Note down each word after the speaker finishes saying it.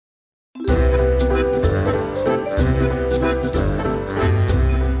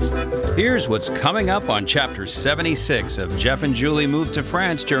Here's what's coming up on Chapter 76 of Jeff and Julie Moved to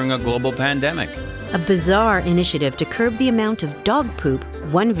France During a Global Pandemic. A bizarre initiative to curb the amount of dog poop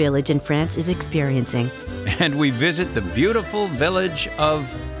one village in France is experiencing. And we visit the beautiful village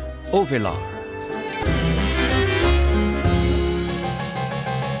of Auvillar.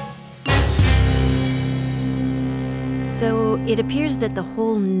 So it appears that the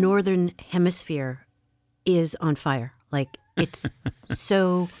whole northern hemisphere is on fire. Like, it's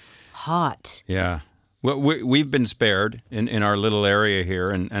so hot. Yeah. Well, we've been spared in our little area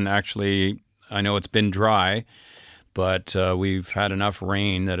here, and actually, I know it's been dry, but we've had enough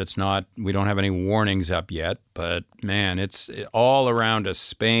rain that we don't have any warnings up yet. But man, it's all around us.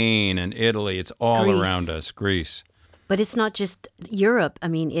 Spain and Italy, it's all Greece. around us. Greece. But it's not just Europe. I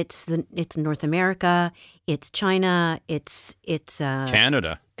mean, it's North America, it's China, it's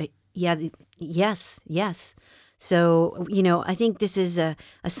Canada. Yes. So, I think this is a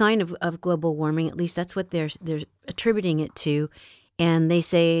sign of global warming. At least that's what they're attributing it to. And they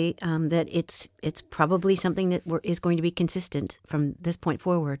say that it's probably something that is going to be consistent from this point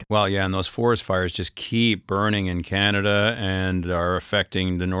forward. Well, yeah, and those forest fires just keep burning in Canada and are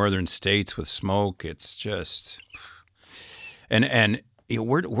affecting the northern states with smoke. It's just... And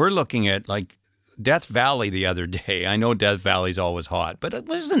we're looking at like Death Valley the other day. I know Death Valley's always hot, but it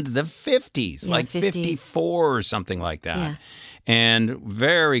was in the 50s, Yeah, like 50s. 54 or something like that. Yeah. And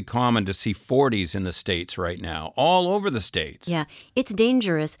very common to see 40s in the States right now, all over the States. Yeah, it's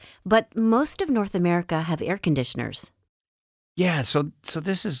dangerous. But most of North America have air conditioners. Yeah, so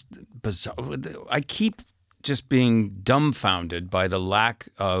this is bizarre. I keep just being dumbfounded by the lack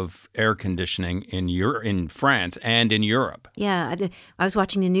of air conditioning in France and in Europe. Yeah, I was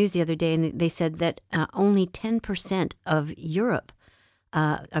watching the news the other day, and they said that only 10% of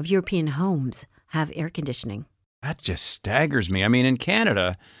European homes have air conditioning. That just staggers me. I mean, in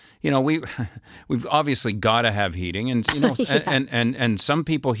Canada, we've obviously got to have heating, and Yeah. and some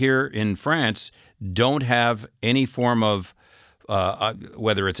people here in France don't have any form of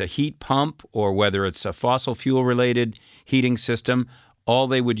whether it's a heat pump or whether it's a fossil fuel related heating system. All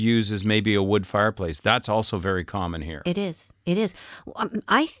they would use is maybe a wood fireplace. That's also very common here. It is.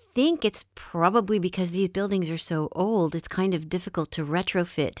 I think it's probably because these buildings are so old, it's kind of difficult to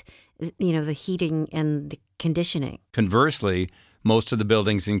retrofit, the heating and the conditioning. Conversely, most of the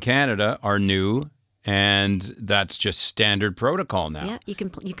buildings in Canada are new, and that's just standard protocol now. Yeah, you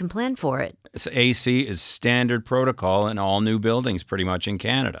can plan for it. So AC is standard protocol in all new buildings pretty much in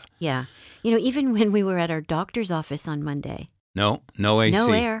Canada. Yeah. Even when we were at our doctor's office on Monday. No AC.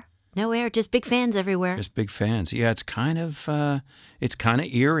 No air, just big fans everywhere. Just big fans. Yeah, it's kind of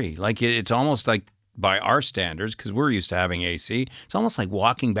eerie. Like it's almost like by our standards, because we're used to having AC, it's almost like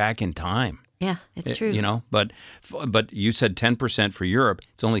walking back in time. Yeah, it's true. But you said 10% for Europe.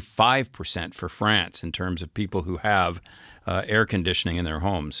 It's only 5% for France in terms of people who have air conditioning in their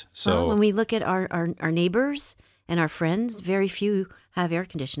homes. So when we look at our neighbors and our friends, very few have air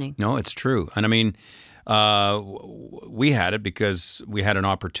conditioning. No, it's true. And I mean, we had it because we had an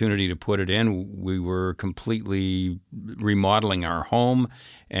opportunity to put it in. We were completely remodeling our home,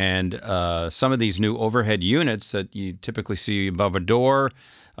 and some of these new overhead units that you typically see above a door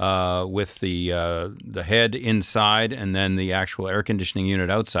with the head inside and then the actual air conditioning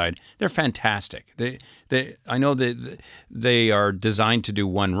unit outside, they're fantastic. I know that they are designed to do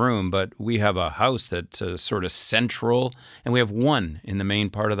one room, but we have a house that's sort of central, and we have one in the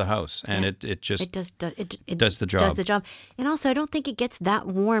main part of the house, and it does the job. Does the job. And also, I don't think it gets that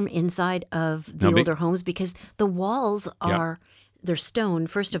warm inside of the older homes because the walls are... Yep. They're stone,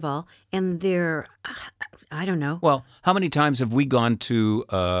 first of all, and they're, I don't know. Well, how many times have we gone to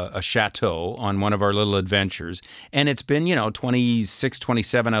a chateau on one of our little adventures, and it's been, 26,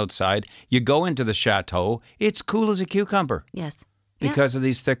 27 outside. You go into the chateau, it's cool as a cucumber. Yes. Because of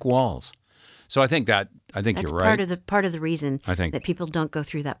these thick walls. So I think you're right. That's part of the reason that people don't go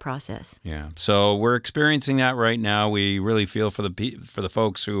through that process. Yeah. So we're experiencing that right now. We really feel for the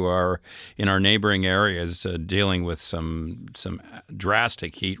folks who are in our neighboring areas dealing with some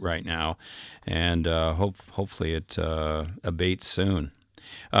drastic heat right now, and hopefully it abates soon.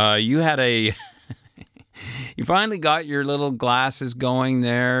 You finally got your little glasses going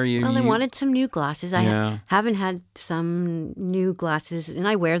there. I wanted some new glasses. I haven't had some new glasses, and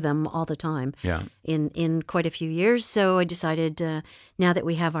I wear them all the time in quite a few years. So I decided now that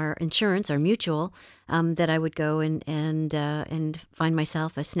we have our insurance, our mutual, that I would go and find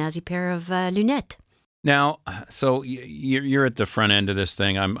myself a snazzy pair of lunettes. Now, so you're at the front end of this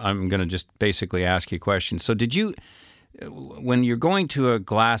thing. I'm going to just basically ask you questions. So did you when you're going to a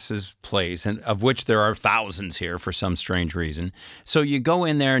glasses place, and of which there are thousands here for some strange reason, so you go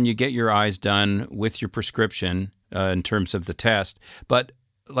in there and you get your eyes done with your prescription in terms of the test. But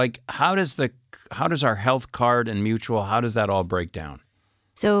like, how does our health card and mutual, how does that all break down?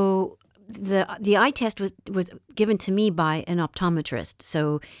 So the eye test was given to me by an optometrist.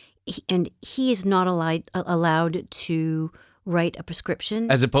 So he is not allowed to write a prescription.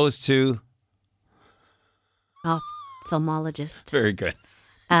 As opposed to? Ophthalmologist. Very good.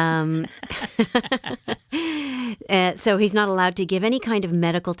 So he's not allowed to give any kind of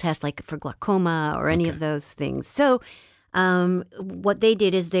medical test like for glaucoma or any of those things. So what they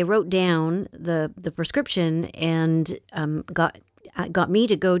did is they wrote down the prescription and got me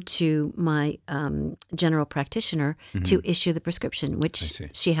to go to my general practitioner to issue the prescription, which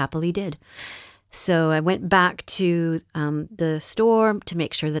she happily did. So I went back to the store to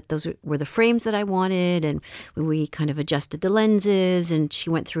make sure that those were the frames that I wanted, and we kind of adjusted the lenses, and she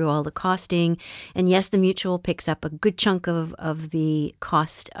went through all the costing. And yes, the mutual picks up a good chunk of the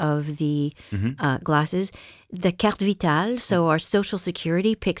cost of the glasses. The carte vitale, so our Social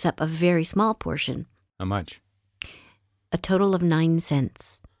Security, picks up a very small portion. How much? A total of 9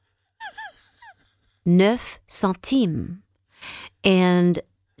 cents. 9 centimes. And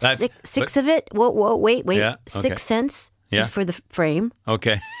six of it, wait. Yeah, 6 cents is for the frame.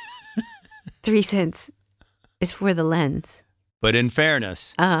 Okay. 3 cents is for the lens. But in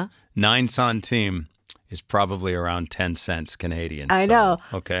fairness, 9 centimes is probably around 10 cents Canadian. I know.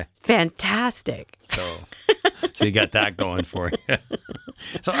 Okay. Fantastic. So you got that going for you.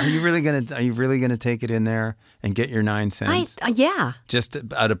 So are you really gonna take it in there and get your 9 cents? Yeah. Just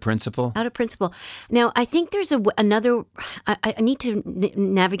out of principle? Out of principle. Now, I think there's another. I need to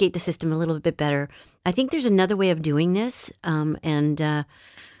navigate the system a little bit better. I think there's another way of doing this, and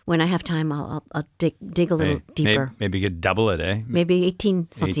when I have time, I'll dig a little deeper. Maybe you could double it, eh? Maybe 18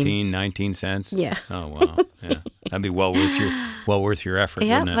 centimes. 18, 19 cents? Yeah. Oh, wow. Yeah. That'd be well worth your effort,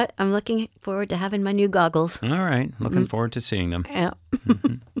 yeah, wouldn't it? But I'm looking forward to having my new goggles. All right. Looking forward to seeing them. Yeah.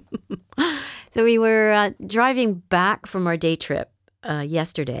 So we were driving back from our day trip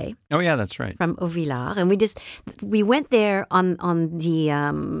yesterday. Oh, yeah, that's right. From Auvillar. And we went there on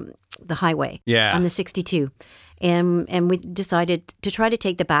the highway. Yeah. On the 62. And we decided to try to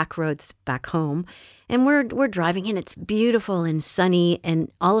take the back roads back home. And we're driving, and it's beautiful and sunny. And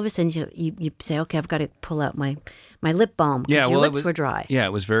all of a sudden, you say, okay, I've got to pull out my lip balm because your lips were dry. Yeah,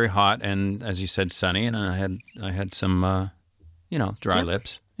 it was very hot, and as you said, sunny. And I had some, dry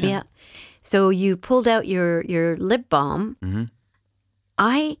lips. Yeah. So you pulled out your lip balm. Mm-hmm.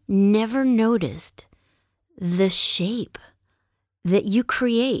 I never noticed the shape that you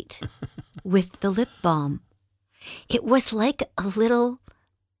create with the lip balm. It was like a little.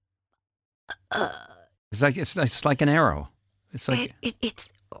 It's like an arrow. It's like it's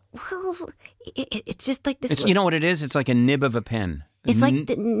just like this. You know what it is? It's like a nib of a pen. It's like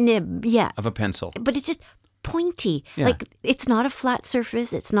the nib, of a pencil. But it's just pointy. Yeah. Like it's not a flat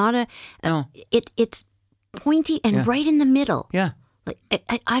surface. It's not a. No. It's pointy and right in the middle. Yeah. Like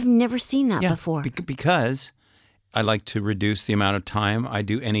I've never seen that before. Because I like to reduce the amount of time I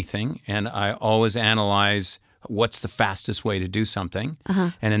do anything, and I always analyze what's the fastest way to do something.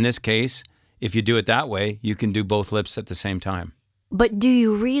 And in this case, if you do it that way, you can do both lips at the same time. But do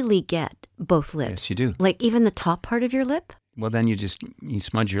you really get both lips? Yes, you do. Like even the top part of your lip? Well, then you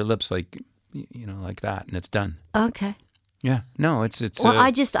smudge your lips like that, and it's done. Okay. Yeah. No, it's. Well, I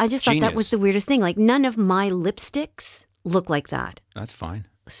just thought genius. that was the weirdest thing. Like none of my lipsticks look like that. That's fine.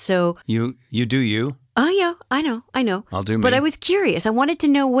 So you do you. Oh yeah, I know. I'll do me. But I was curious. I wanted to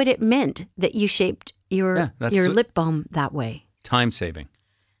know what it meant that you shaped your lip balm that way. Time saving.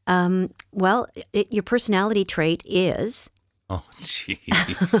 Well, your personality trait is. Oh,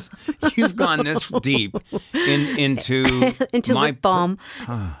 jeez. You've gone this deep into my lip balm.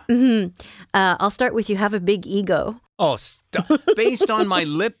 I'll start with you have a big ego. Oh, based on my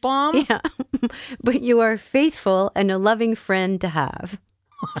lip balm? Yeah. But you are faithful and a loving friend to have.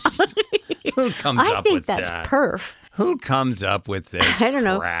 Who comes I up think with that's that? perf. Who comes up with this I don't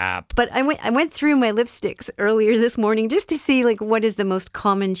know. crap? But I went through my lipsticks earlier this morning just to see like what is the most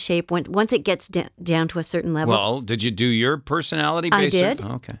common shape once it gets down to a certain level. Well, did you do your personality based? I did.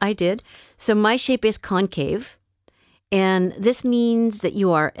 Okay. I did. So my shape is concave, and this means that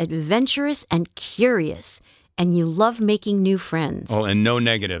you are adventurous and curious, and you love making new friends. Oh, and no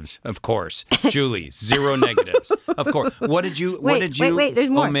negatives, of course. Julie, 0 negatives, of course. What did you Wait, there's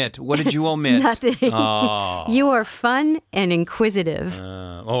more. omit? What did you omit? Nothing. Oh. You are fun and inquisitive.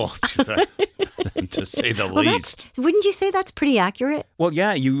 To say the least. Wouldn't you say that's pretty accurate? Well,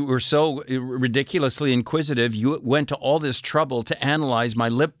 yeah, you were so ridiculously inquisitive. You went to all this trouble to analyze my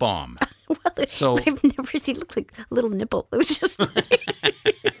lip balm. Well, So I've never seen it look like a little nipple. It was just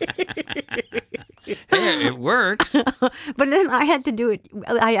hey, it works. But then I had to do it.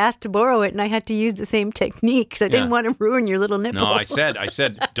 I asked to borrow it, and I had to use the same technique because I didn't want to ruin your little nipple. No, I said,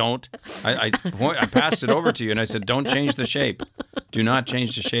 don't. I passed it over to you, and I said, don't change the shape. Do not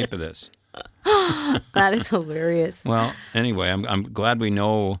change the shape of this. That is hilarious. Well, anyway, I'm glad we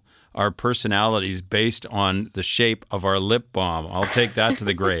know our personalities based on the shape of our lip balm. I'll take that to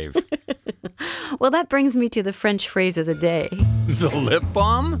the grave. Well, that brings me to the French phrase of the day. The lip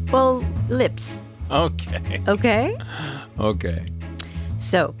balm? Well, lips. Okay. Okay? Okay.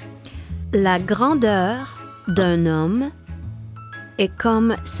 So, la grandeur d'un homme est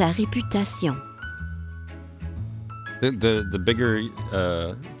comme sa réputation. The bigger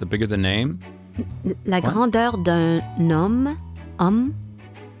the name? La grandeur d'un homme.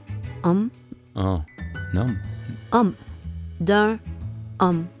 Oh, no. D'un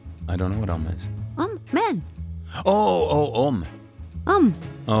homme. I don't know what is. Man. Oh, Oh,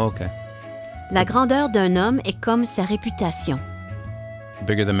 okay. La grandeur d'un homme est comme sa réputation. The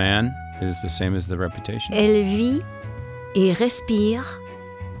bigger the man is the same as the reputation. Elle vit et respire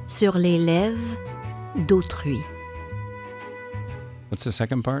sur les lèvres d'autrui. What's the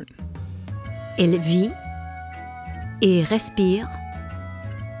second part? Elle vit et respire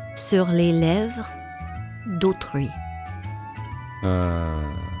sur les lèvres d'autrui.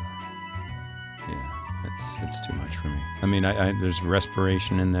 Yeah, it's too much for me. I mean, there's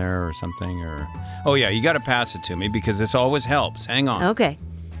respiration in there or something, or... Oh, yeah, you got to pass it to me because this always helps. Hang on. Okay.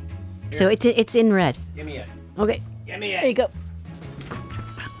 So it's in red. Give me it. Okay. Give me it. There you go.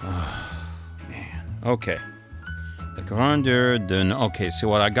 Oh, man. Okay. The grandeur d'un... Okay, so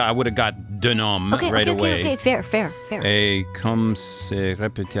what I would have got d'un homme right away. Okay, fair. Et comme c'est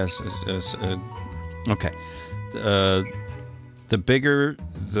réputation... Okay. The bigger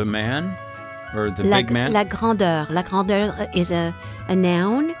the man, or the big man? La grandeur. La grandeur is a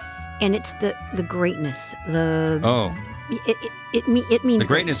noun, and it's the greatness. It means the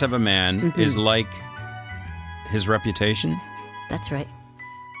greatness of a man is like his reputation. That's right.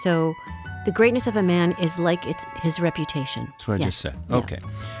 So, the greatness of a man is like his reputation. That's what I just said. Okay.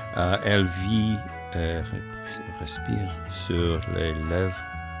 Elle vit, respire sur les lèvres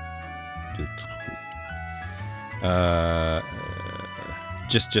d'autrui.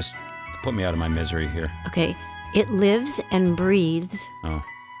 Just put me out of my misery here. Okay. It lives and breathes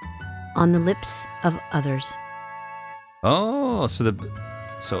on the lips of others. Oh, so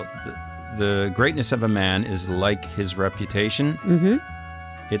the greatness of a man is like his reputation. Mm-hmm.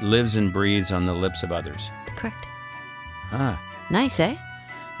 It lives and breathes on the lips of others. Correct. Ah. Nice, eh?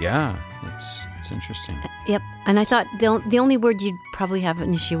 Yeah, it's interesting. Yep. And I thought the only word you'd probably have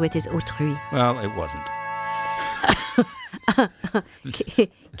an issue with is autrui. Well, it wasn't.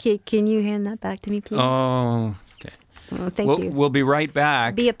 Can you hand that back to me, please? Oh, okay. Oh, thank you. We'll be right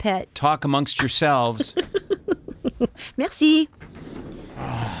back. Be a pet. Talk amongst yourselves. Merci.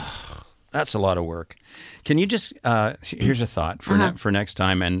 That's a lot of work. Can you just, here's a thought for next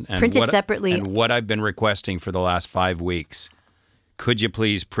time. And print it separately. And what I've been requesting for the last 5 weeks. Could you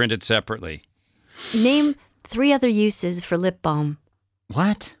please print it separately? Name 3 other uses for lip balm.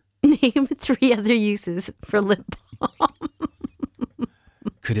 What? Name 3 other uses for lip balm.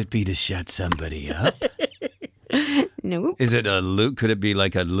 Could it be to shut somebody up? No. Is it could it be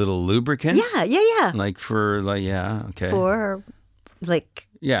like a little lubricant? Yeah. Like okay. For, like...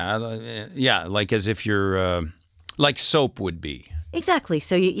 Yeah, like as if you're, like soap would be. Exactly.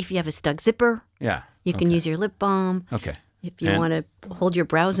 So if you have a stuck zipper, you can use your lip balm. Okay. If you want to hold your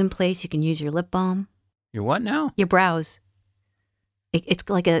brows in place, you can use your lip balm. Your what now? Your brows. It's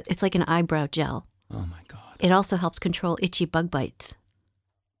like an eyebrow gel. Oh my God. It also helps control itchy bug bites.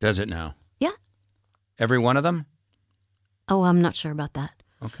 Does it now? Yeah. Every one of them? Oh, I'm not sure about that.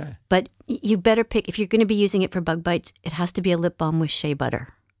 Okay. But you better pick, if you're going to be using it for bug bites, it has to be a lip balm with shea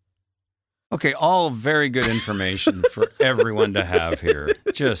butter. Okay, all very good information for everyone to have here.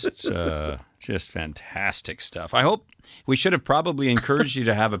 Just fantastic stuff. I hope we should have probably encouraged you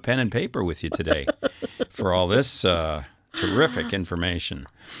to have a pen and paper with you today for all this terrific information.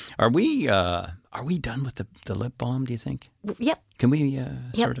 Are we done with the lip balm, do you think? Yep. Can we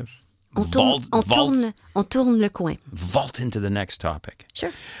sort of on tourne le coin. Vault into the next topic?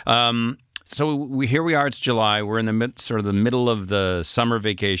 Sure. So here we are. It's July. We're in the sort of the middle of the summer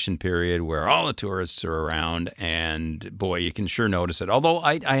vacation period where all the tourists are around, and boy, you can sure notice it. Although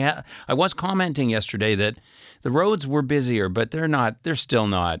I was commenting yesterday that the roads were busier, but they're still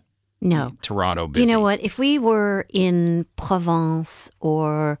not. No. Toronto busy. You know what? If we were in Provence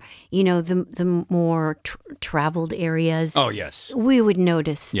or, the more traveled areas. Oh, yes. We would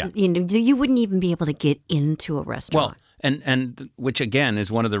notice. Yeah. You wouldn't even be able to get into a restaurant. Well, and which, again,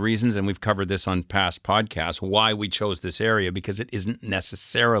 is one of the reasons, and we've covered this on past podcasts, why we chose this area, because it isn't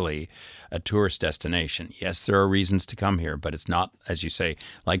necessarily a tourist destination. Yes, there are reasons to come here, but it's not, as you say,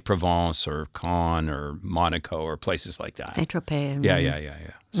 like Provence or Cannes or Monaco or places like that. Saint-Tropez. Yeah.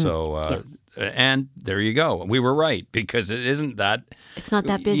 So, and there you go. We were right, because it isn't that. It's not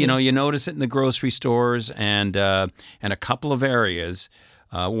that busy. You notice it in the grocery stores and a couple of areas.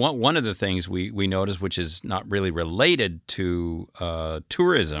 One of the things we noticed, which is not really related to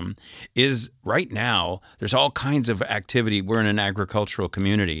tourism, is right now there's all kinds of activity. We're in an agricultural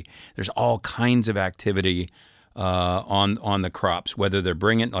community. There's all kinds of activity on the crops. Whether they're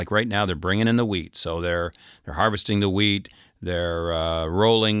bringing, like right now, they're bringing in the wheat, so they're harvesting the wheat. They're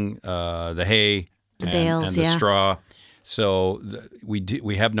rolling the hay bales, and the straw. So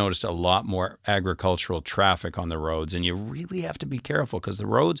we have noticed a lot more agricultural traffic on the roads, and you really have to be careful because the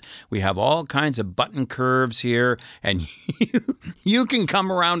roads, we have all kinds of button curves here, and you can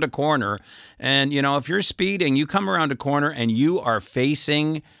come around a corner, and if you're speeding, you come around a corner and you are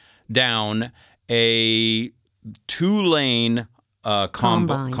facing down a 2-lane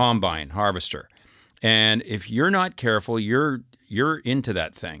combine harvester, and if you're not careful, you're into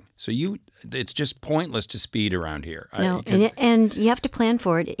that thing. So it's just pointless to speed around here. No, and you have to plan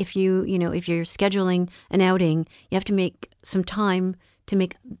for it. If you're scheduling an outing, you have to make some time to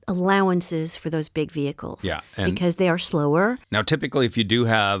make allowances for those big vehicles. Yeah, because they are slower. Now, typically, if you do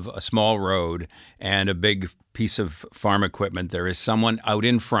have a small road and a big piece of farm equipment, there is someone out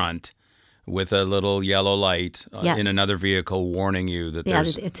in front with a little yellow light in another vehicle warning you that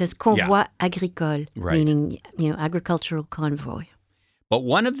there's... Yeah, it says convoi agricole, meaning, agricultural convoy. But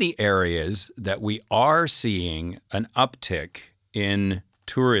one of the areas that we are seeing an uptick in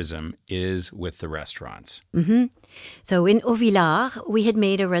tourism is with the restaurants. Mm-hmm. So in Auvillar, we had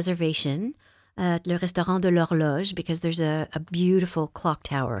made a reservation at Le Restaurant de l'Horloge because there's a beautiful clock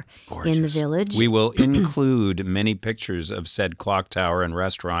tower in the village. We will include many pictures of said clock tower and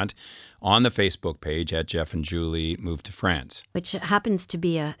restaurant on the Facebook page at Jeff and Julie Move to France. Which happens to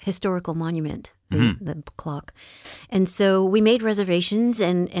be a historical monument, the clock. And so we made reservations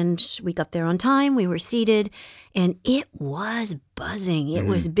and we got there on time. We were seated and it was buzzing. It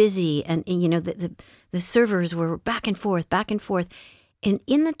was busy. And the servers were back and forth. And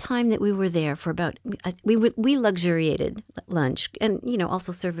in the time that we were there for about, we luxuriated lunch, and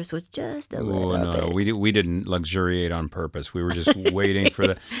also service was just a little bit. No, we didn't luxuriate on purpose. We were just waiting for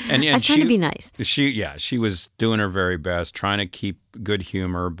the. And I was trying to be nice. She was doing her very best, trying to keep good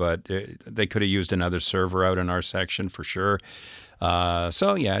humor, but they could have used another server out in our section for sure.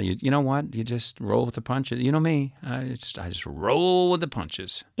 So yeah, you know what? You just roll with the punches. You know me, I just roll with the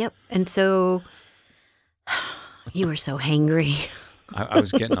punches. Yep, and so you were so hangry. I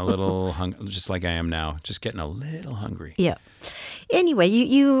was getting a little hungry, just like I am now, just getting a little hungry. Yeah. Anyway,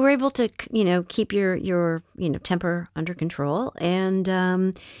 you were able to, keep your temper under control.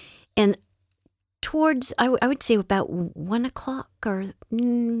 And towards, I would say about 1 o'clock or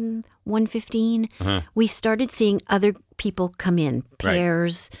 1:15, we started seeing other people come in,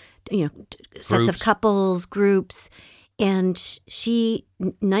 pairs, sets of couples, groups. And she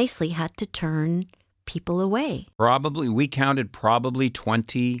nicely had to turn people away. We counted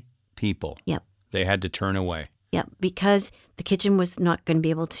 20 people. Yep. They had to turn away. Yep, because the kitchen was not going to be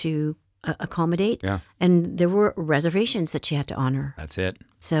able to accommodate. Yeah. And there were reservations that she had to honor. That's it.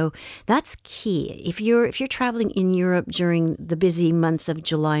 So that's key. If you're traveling in Europe during the busy months of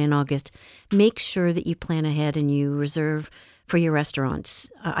July and August, make sure that you plan ahead and you reserve for your restaurants.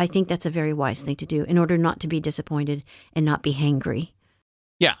 I think that's a very wise thing to do in order not to be disappointed and not be hangry.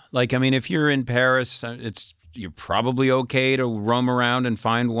 Yeah, if you're in Paris, you're probably okay to roam around and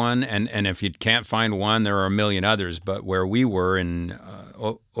find one. And if you can't find one, there are a million others. But where we were in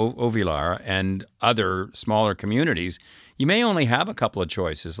Auvillar and other smaller communities, you may only have a couple of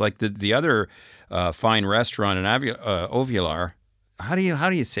choices. Like the other fine restaurant in Auvillar. How do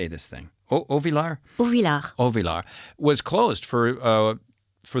you say this thing? Auvillar? Auvillar was closed for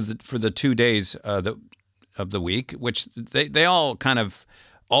the 2 days of the week, which they all kind of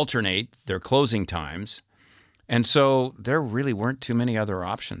alternate their closing times. And so there really weren't too many other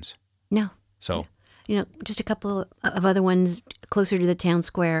options. No. So, just a couple of other ones closer to the town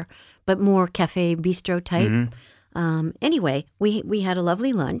square, but more cafe bistro type. Anyway, we had a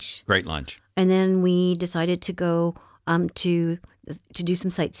lovely lunch. Great lunch. And then we decided to go to do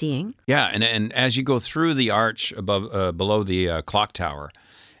some sightseeing. Yeah, and as you go through the arch above below the clock tower,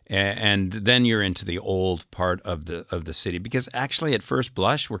 and then you're into the old part of the city. Because actually, at first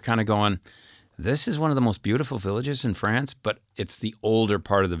blush, we're kind of going, this is one of the most beautiful villages in France, but it's the older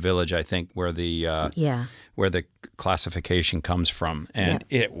part of the village, I think, where the where the classification comes from. And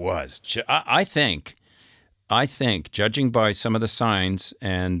it was, I think, judging by some of the signs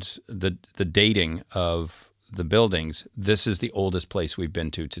and the dating of the buildings, this is the oldest place we've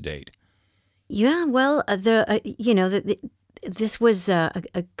been to date. Yeah, well, this was a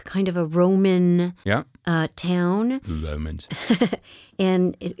kind of a Roman town. Romans.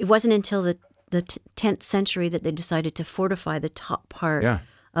 And it wasn't until the 10th century that they decided to fortify the top part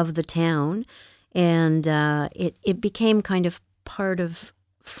of the town. And it became kind of part of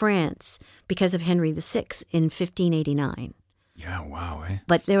France because of Henry VI in 1589. Yeah, wow, eh?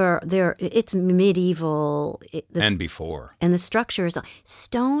 But it's medieval. And before. And the structure is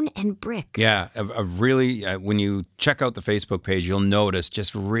stone and brick. Yeah, a really, when you check out the Facebook page, you'll notice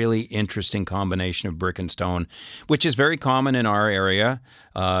just really interesting combination of brick and stone, which is very common in our area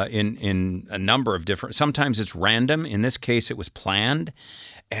in a number of different, sometimes it's random. In this case, it was planned,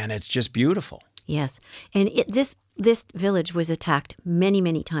 and it's just beautiful. Yes. And this village was attacked many,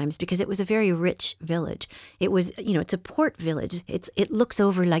 many times because it was a very rich village. It was, it's a port village. It looks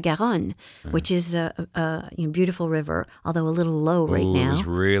over La Garonne, which is a beautiful river, although a little low right now. It's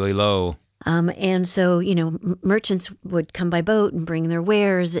really low. And so, merchants would come by boat and bring their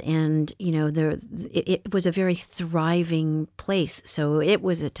wares, and, it was a very thriving place. So it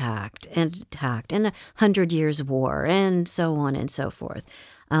was attacked, and the 100 Years' War, and so on and so forth.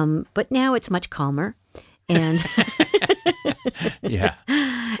 But now it's much calmer. And yeah,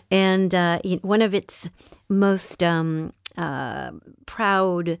 and one of its most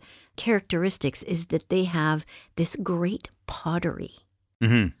proud characteristics is that they have this great pottery,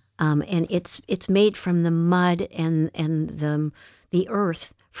 and it's made from the mud and the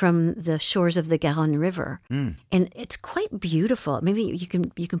earth from the shores of the Garonne River, and it's quite beautiful. Maybe you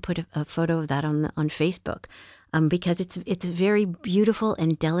can put a photo of that on Facebook. Because it's very beautiful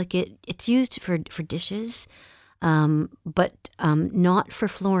and delicate. It's used for dishes, but not for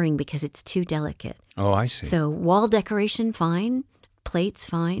flooring because it's too delicate. Oh, I see. So wall decoration, fine. Plates,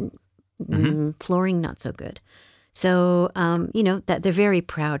 fine. Flooring, not so good. So, that they're very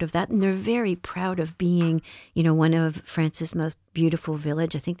proud of that. And they're very proud of being, one of France's most beautiful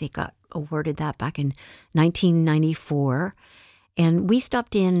village. I think they got awarded that back in 1994. And we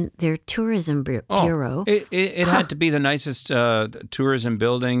stopped in their tourism bureau. It had to be the nicest tourism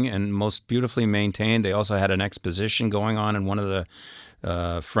building and most beautifully maintained. They also had an exposition going on in one of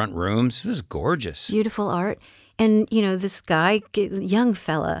the front rooms. It was gorgeous. Beautiful art. And, this guy, young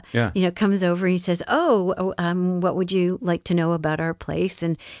fella, comes over and he says, what would you like to know about our place?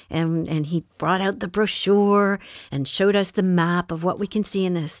 And he brought out the brochure and showed us the map of what we can see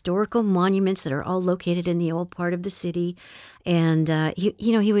in the historical monuments that are all located in the old part of the city. And,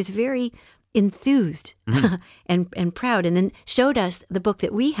 he was very enthused and proud, and then showed us the book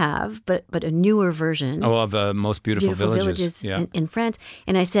that we have, but a newer version. Oh, of Most Beautiful Villages in France.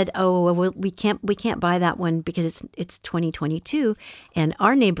 And I said, we can't buy that one because it's 2022, and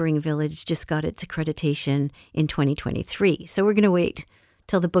our neighboring village just got its accreditation in 2023. So we're going to wait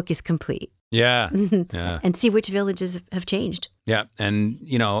till the book is complete. Yeah. And see which villages have changed. Yeah, and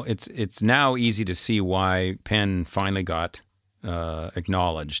it's now easy to see why Penn finally got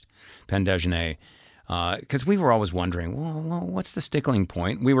acknowledged, Penn Déjeuner, because we were always wondering, well, what's the sticking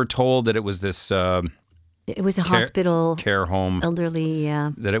point? We were told that it was this. It was a hospital, care home, elderly.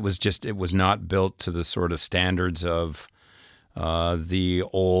 That it was not built to the sort of standards of the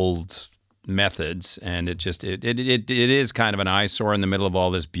old methods, and it is kind of an eyesore in the middle of all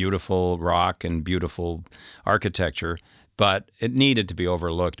this beautiful rock and beautiful architecture, but it needed to be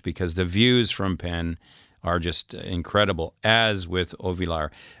overlooked because the views from Penn are just incredible, as with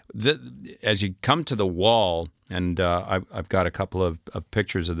Auvillar. As you come to the wall, and I've got a couple of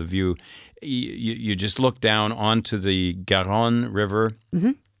pictures of the view, you just look down onto the Garonne River.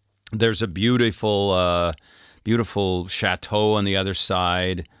 Mm-hmm. There's a beautiful chateau on the other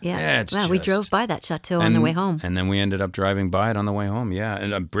side. Yeah, we drove by that chateau on the way home. And then we ended up driving by it on the way home,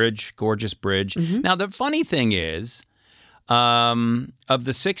 and a bridge, gorgeous bridge. Mm-hmm. Now, the funny thing is, of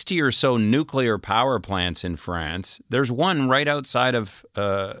the 60 or so nuclear power plants in France, there's one right outside of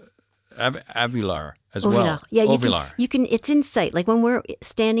Auvillar as well. Yeah, Auvillar. You can. It's in sight. Like when we're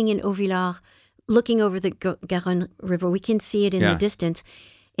standing in Auvillar, looking over the Garonne River, we can see it in the distance.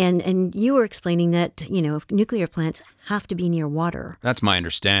 And you were explaining that, nuclear plants have to be near water. That's my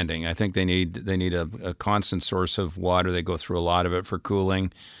understanding. I think they need a constant source of water. They go through a lot of it for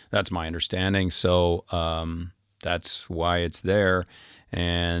cooling. That's my understanding. So that's why it's there.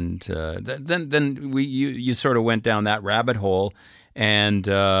 And then you sort of went down that rabbit hole. And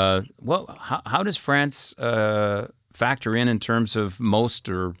how does France factor in terms of most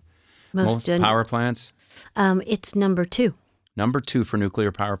power plants? It's number 2. Number 2 for nuclear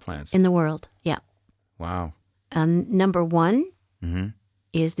power plants. In the world, yeah. Wow. Number 1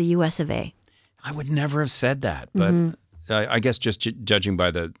 is the US of A. I would never have said that, but I guess just judging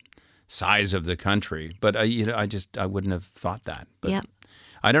by the size of the country. But I wouldn't have thought that. But yeah.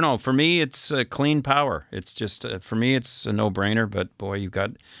 I don't know. For me, it's clean power. It's just for me, it's a no-brainer. But boy, you've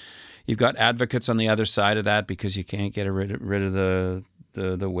got advocates on the other side of that because you can't get rid of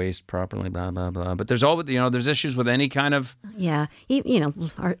the waste properly, blah blah blah. But there's always there's issues with any kind of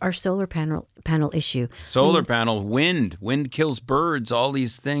our solar panel issue. Solar panel, wind kills birds, all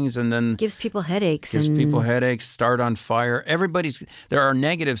these things, and then gives people headaches. Start on fire. There are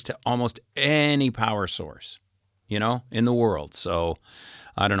negatives to almost any power source, in the world. So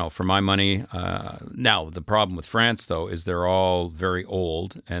I don't know. For my money, now the problem with France though is they're all very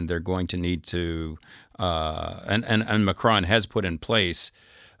old, and they're going to need to. And Macron has put in place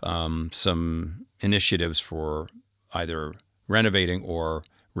some initiatives for either renovating or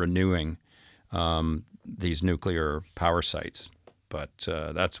renewing these nuclear power sites. But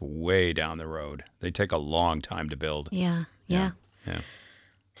that's way down the road. They take a long time to build. Yeah.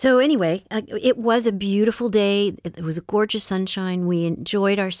 So anyway, it was a beautiful day. It was a gorgeous sunshine. We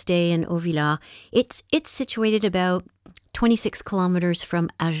enjoyed our stay in Auvillar. It's situated about 26 kilometers from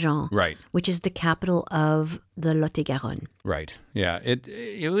Agen, right, which is the capital of the Lot-et-Garonne. Right. Yeah.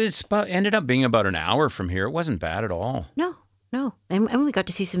 It was ended up being about an hour from here. It wasn't bad at all. No. And we got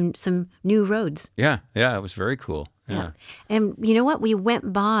to see some new roads. Yeah. It was very cool. Yeah. And you know what? We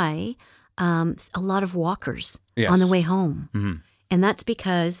went by a lot of walkers on the way home. Mm-hmm. And that's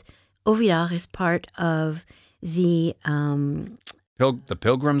because Auvillar is part of the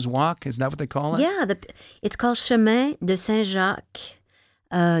Pilgrim's Walk, is that what they call it? Yeah, it's called Chemin de Saint-Jacques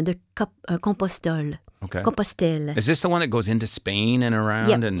de Compostelle. Okay. Compostelle. Is this the one that goes into Spain and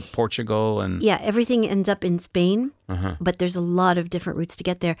around and Portugal? Yeah, everything ends up in Spain, but there's a lot of different routes to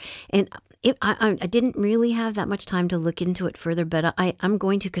get there. And I didn't really have that much time to look into it further, but I'm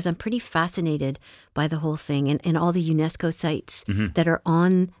going to because I'm pretty fascinated by the whole thing and all the UNESCO sites that are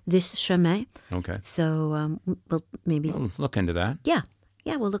on this chemin. Okay. So we'll look into that. Yeah,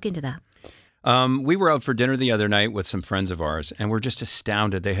 we'll look into that. We were out for dinner the other night with some friends of ours, and we're just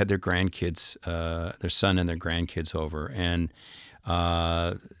astounded. They had their grandkids, their son and their grandkids over, and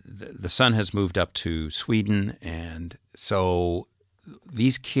the son has moved up to Sweden, and so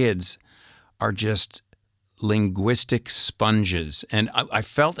these kids are just linguistic sponges. And I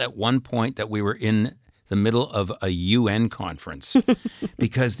felt at one point that we were in the middle of a UN conference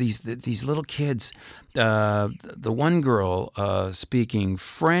because these little kids, the one girl speaking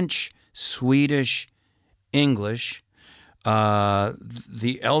French, Swedish, English.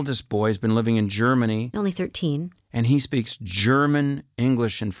 The eldest boy has been living in Germany. Only 13. And he speaks German,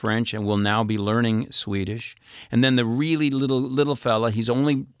 English, and French, and will now be learning Swedish. And then the really little fella, he's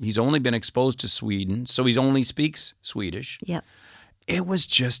only been exposed to Sweden, so he only speaks Swedish. Yep. It was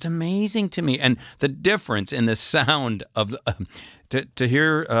just amazing to me, and the difference in the sound of to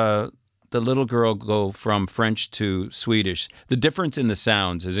hear the little girl go from French to Swedish. The difference in the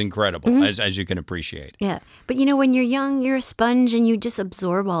sounds is incredible, as you can appreciate. Yeah. But, when you're young, you're a sponge and you just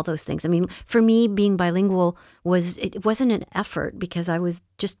absorb all those things. I mean, for me, being bilingual it wasn't an effort because I was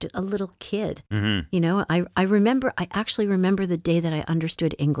just a little kid. Mm-hmm. I actually remember the day that I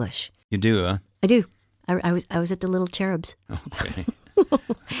understood English. You do, huh? I do. I was at the Little Cherubs. Okay.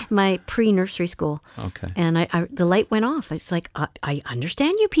 My pre-nursery school. Okay. And the light went off. It's like, I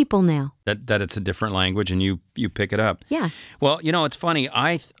understand you people now. That it's a different language and you pick it up. Yeah. Well, it's funny.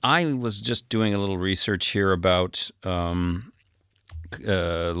 I was just doing a little research here about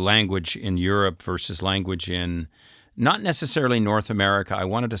language in Europe versus language in not necessarily North America. I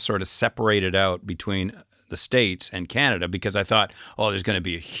wanted to sort of separate it out between the States and Canada because I thought, there's going to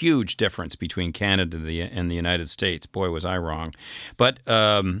be a huge difference between Canada and the United States. Boy, was I wrong. But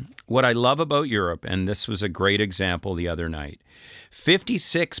what I love about Europe, and this was a great example the other night,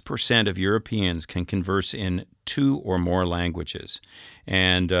 56% of Europeans can converse in 2 or more languages.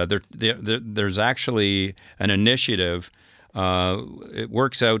 And there's actually an initiative It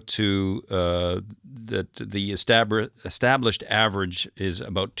works out to that the established average is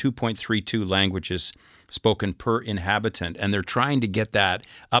about 2.32 languages spoken per inhabitant, and they're trying to get that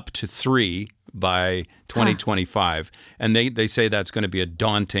up to 3 by 2025. And they say that's going to be a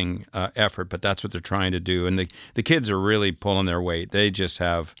daunting effort, but that's what they're trying to do. And the kids are really pulling their weight. They just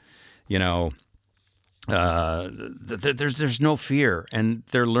have, there's no fear, and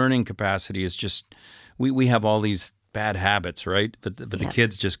their learning capacity is just, we have all these bad habits, right? But the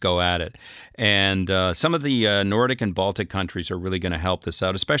kids just go at it. And some of the Nordic and Baltic countries are really going to help this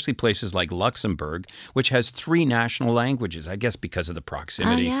out, especially places like Luxembourg, which has 3 national languages, I guess because of the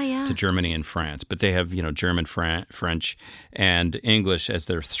proximity to Germany and France. But they have, German, French, and English as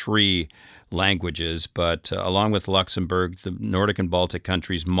their 3 languages. But along with Luxembourg, the Nordic and Baltic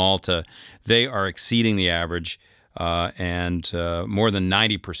countries, Malta, they are exceeding the average. And more than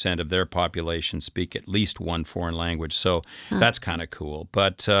 90% of their population speak at least one foreign language. So that's kind of cool.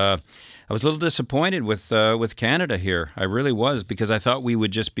 But I was a little disappointed with Canada here. I really was, because I thought we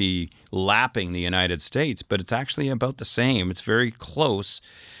would just be lapping the United States. But it's actually about the same. It's very close.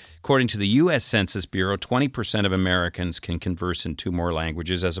 According to the U.S. Census Bureau, 20% of Americans can converse in 2 more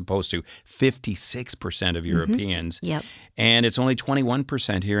languages, as opposed to 56% of Europeans. Yep. And it's only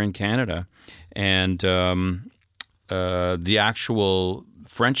 21% here in Canada. And the actual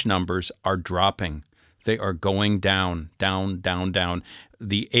French numbers are dropping. They are going down, down, down, down.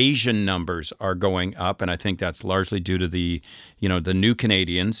 The Asian numbers are going up, and I think that's largely due to the new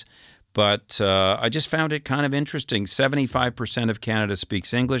Canadians. But I just found it kind of interesting. 75% of Canada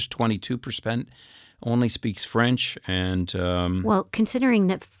speaks English, 22% only speaks French, and well, considering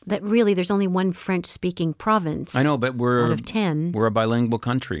that really there's only one French-speaking province. I know, but out of 10. We're a bilingual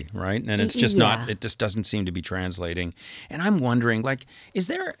country, right? And it's just not. It just doesn't seem to be translating. And I'm wondering, is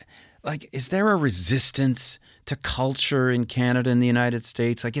there a resistance to culture in Canada and the United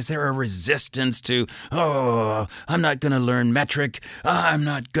States? Is there a resistance to, I'm not going to learn metric. I'm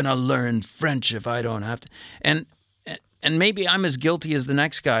not going to learn French if I don't have to. And maybe I'm as guilty as the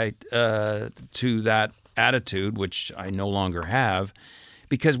next guy to that attitude, which I no longer have,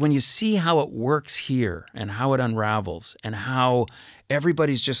 because when you see how it works here and how it unravels and how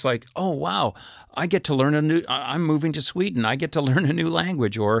everybody's just like, oh, wow, I get to learn I'm moving to Sweden, I get to learn a new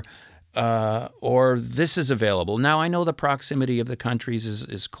language, or this is available. Now, I know the proximity of the countries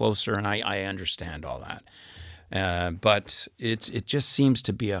is closer, and I understand all that. But it just seems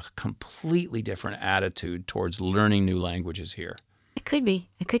to be a completely different attitude towards learning new languages here. It could be,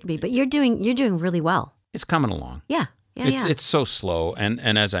 but you're doing really well. It's coming along. Yeah. It's so slow,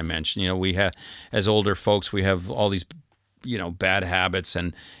 and as I mentioned, we have, as older folks, we have all these bad habits,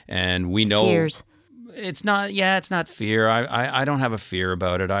 and we know fears. It's not fear. I don't have a fear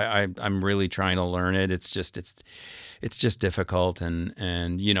about it. I'm really trying to learn it. It's just difficult, and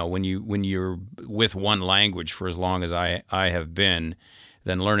when you're with one language for as long as I have been,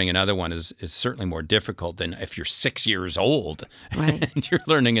 then learning another one is certainly more difficult than if you're 6 years old, right, and you're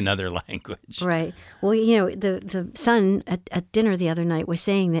learning another language. Right. Well, the son at dinner the other night was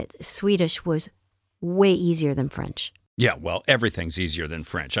saying that Swedish was way easier than French. Yeah, well, everything's easier than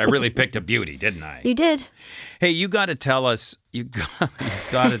French. I really picked a beauty, didn't I? You did. Hey, you got to tell us. You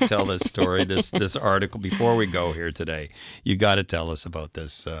got to tell this story, this article before we go here today. You got to tell us about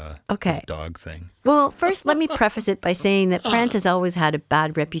this this dog thing. Well, first, let me preface it by saying that France has always had a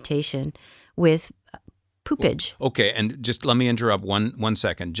bad reputation with poopage. Okay, and just let me interrupt one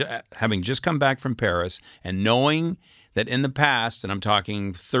second. Having just come back from Paris and knowing that in the past, and I'm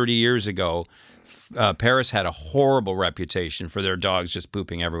talking 30 years ago, Paris had a horrible reputation for their dogs just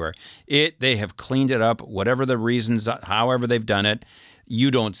pooping everywhere. They have cleaned it up, whatever the reasons, however they've done it.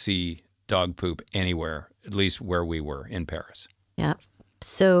 You don't see dog poop anywhere, at least where we were in Paris. Yeah.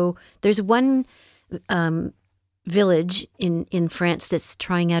 So there's one village in France that's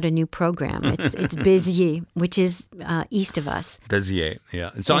trying out a new program. It's Béziers, which is east of us. Béziers,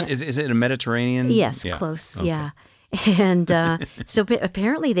 yeah. Is it a Mediterranean? Yes, close, okay. Yeah. And so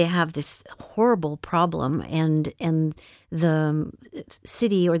apparently they have this horrible problem, and the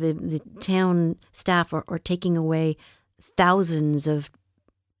city or the town staff are taking away thousands of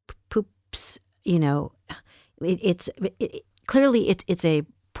poops. Clearly it's a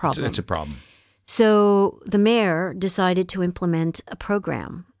problem. It's a problem. So the mayor decided to implement a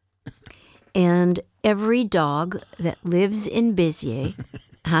program, and every dog that lives in Béziers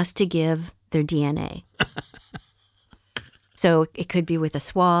has to give their DNA. So it could be with a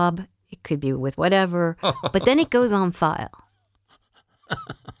swab, it could be with whatever, but then it goes on file.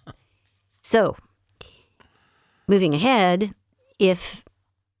 So, moving ahead, if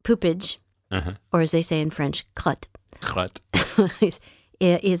poopage, or as they say in French, crotte, crotte.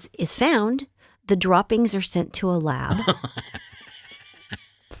 is found, the droppings are sent to a lab.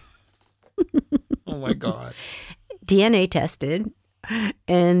 Oh, my God. DNA tested,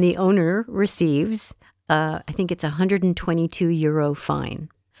 and the owner receives, I think it's €122 fine.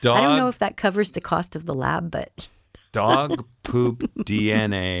 I don't know if that covers the cost of the lab, but... Dog poop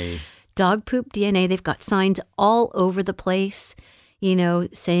DNA. Dog poop DNA. They've got signs all over the place,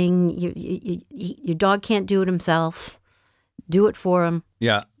 saying your dog can't do it himself. Do it for him.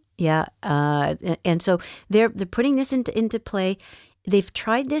 Yeah. Yeah. And so they're putting this into play. They've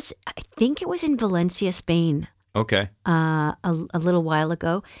tried this, I think it was in Valencia, Spain. Okay. A little while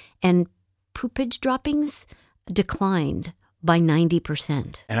ago. And poopage droppings declined by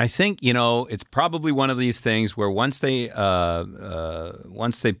 90%. And I think, it's probably one of these things where once they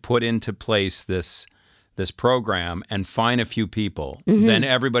put into place this program and fine a few people, then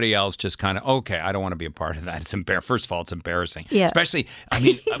everybody else just kind of, okay, I don't want to be a part of that. First of all, it's embarrassing. Yeah. Especially,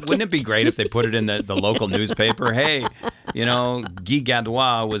 wouldn't it be great if they put it in the local newspaper? Hey, Guy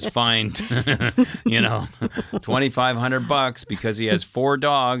Gadois was fined, $2,500 because he has 4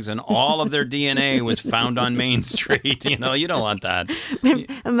 dogs and all of their DNA was found on Main Street. You don't want that.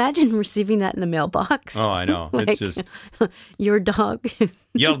 Imagine receiving that in the mailbox. Oh, I know. It's just... Your dog.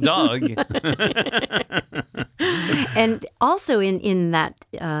 Your dog. And also in that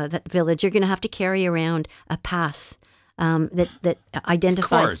village, you're going to have to carry around a pass that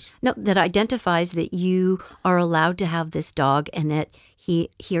identifies that you are allowed to have this dog and that he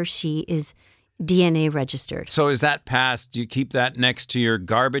or she is DNA registered. So is that pass, do you keep that next to your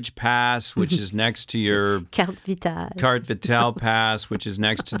garbage pass, which is next to your Carte Vitale pass, which is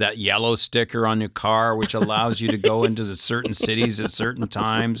next to that yellow sticker on your car, which allows you to go into the certain cities at certain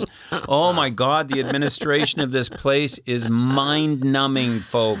times? Oh my God, the administration of this place is mind-numbing,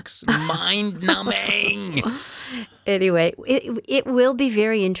 folks. Mind-numbing. Anyway, it will be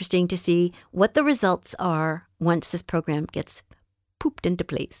very interesting to see what the results are once this program gets pooped into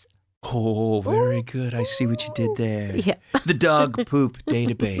place. Oh, very good. I see what you did there. Yeah. The dog poop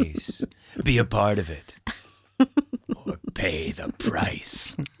database. Be a part of it. Or pay the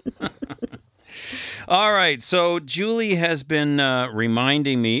price. All right. So Julie has been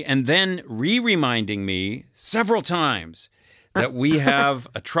reminding me and then re-reminding me several times that we have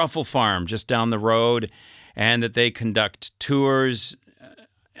a truffle farm just down the road and that they conduct tours.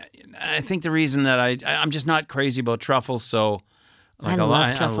 I think the reason that I'm just not crazy about truffles, so... I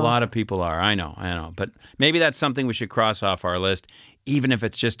love truffles. A lot of people are. I know. But maybe that's something we should cross off our list, even if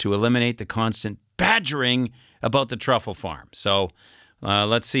it's just to eliminate the constant badgering about the truffle farm. So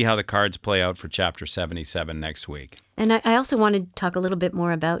let's see how the cards play out for Chapter 77 next week. And I also wanted to talk a little bit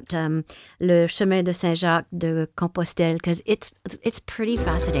more about Le Chemin de Saint-Jacques de Compostelle, because it's pretty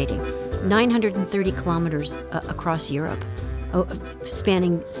fascinating. 930 kilometers across Europe.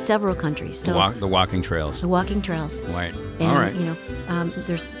 Spanning several countries. So the walking trails. The walking trails. Right. And, all right.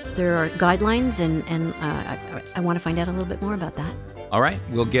 There are guidelines, and I want to find out a little bit more about that. All right.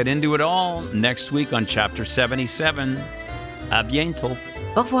 We'll get into it all next week on Chapter 77. À bientôt.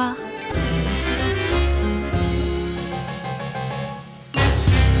 Au revoir.